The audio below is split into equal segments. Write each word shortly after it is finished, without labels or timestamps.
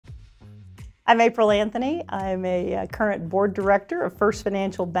I'm April Anthony. I'm a current board director of First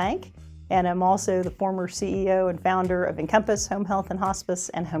Financial Bank, and I'm also the former CEO and founder of Encompass Home Health and Hospice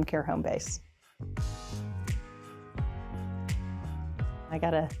and Home Care Home Base. I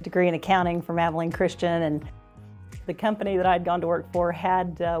got a degree in accounting from Abilene Christian, and the company that I'd gone to work for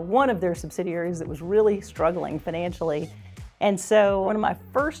had one of their subsidiaries that was really struggling financially. And so one of my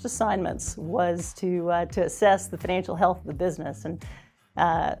first assignments was to assess the financial health of the business. And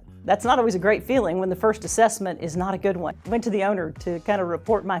that's not always a great feeling when the first assessment is not a good one. I went to the owner to kind of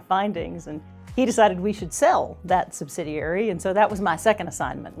report my findings, and he decided we should sell that subsidiary. And so that was my second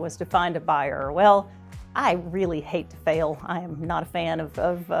assignment, was to find a buyer. Well, I really hate to fail. I am not a fan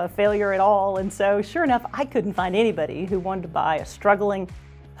of failure at all. And so sure enough, I couldn't find anybody who wanted to buy a struggling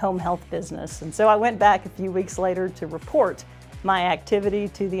home health business. And so I went back a few weeks later to report my activity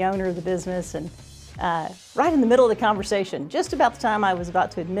to the owner of the business. And right in the middle of the conversation, just about the time I was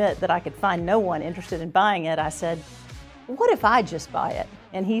about to admit that I could find no one interested in buying it, I said, "What if I just buy it?"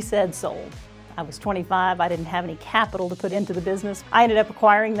 And he said, "Sold." I was 25, I didn't have any capital to put into the business. I ended up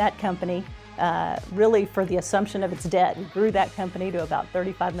acquiring that company really for the assumption of its debt. We grew that company to about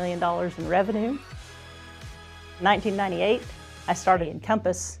 $35 million in revenue. In 1998, I started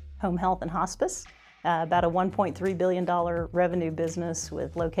Encompass Home Health and Hospice, about a $1.3 billion revenue business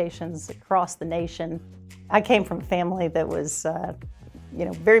with locations across the nation. I came from a family that was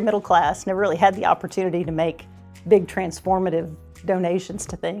very middle class, never really had the opportunity to make big transformative donations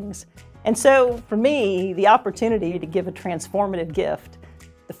to things. And so for me, the opportunity to give a transformative gift,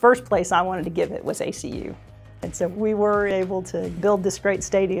 the first place I wanted to give it was ACU. And so we were able to build this great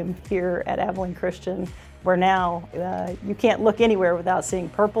stadium here at Abilene Christian, where now you can't look anywhere without seeing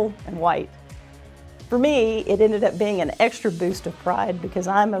purple and white. For me, it ended up being an extra boost of pride because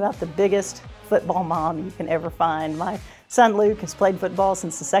I'm about the biggest football mom you can ever find. My son Luke has played football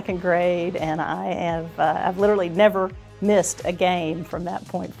since the second grade, and I've literally never missed a game from that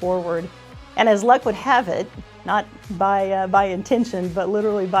point forward. And as luck would have it, not by intention, but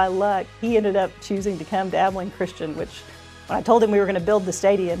literally by luck, he ended up choosing to come to Abilene Christian, which when I told him we were going to build the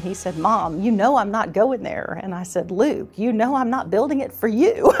stadium, he said, "Mom, you know I'm not going there." And I said, "Luke, you know I'm not building it for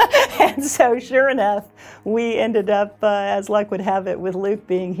you." And so sure enough, we ended up, as luck would have it, with Luke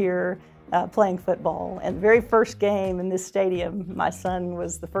being here playing football. And the very first game in this stadium, my son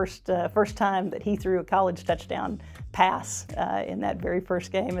was the first time that he threw a college touchdown pass in that very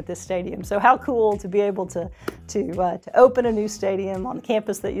first game at this stadium. So how cool to be able to open a new stadium on the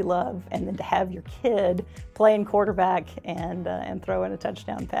campus that you love, and then to have your kid playing quarterback and throw in a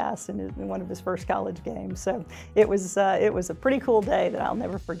touchdown pass in one of his first college games. So it was a pretty cool day that I'll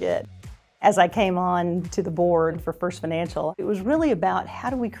never forget. As I came on to the board for First Financial, it was really about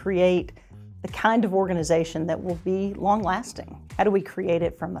how do we create the kind of organization that will be long-lasting? How do we create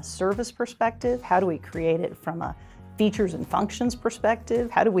it from a service perspective? How do we create it from a features and functions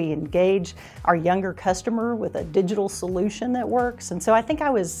perspective? How do we engage our younger customer with a digital solution that works? And so I think I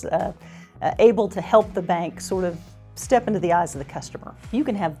was able to help the bank sort of step into the eyes of the customer. You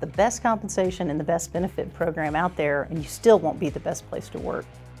can have the best compensation and the best benefit program out there, and you still won't be the best place to work.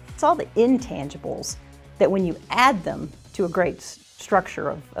 It's all the intangibles that when you add them to a great structure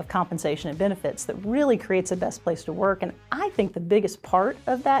of compensation and benefits that really creates the best place to work. And I think the biggest part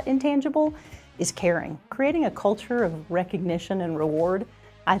of that intangible is caring. Creating a culture of recognition and reward,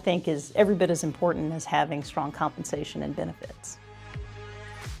 I think, is every bit as important as having strong compensation and benefits.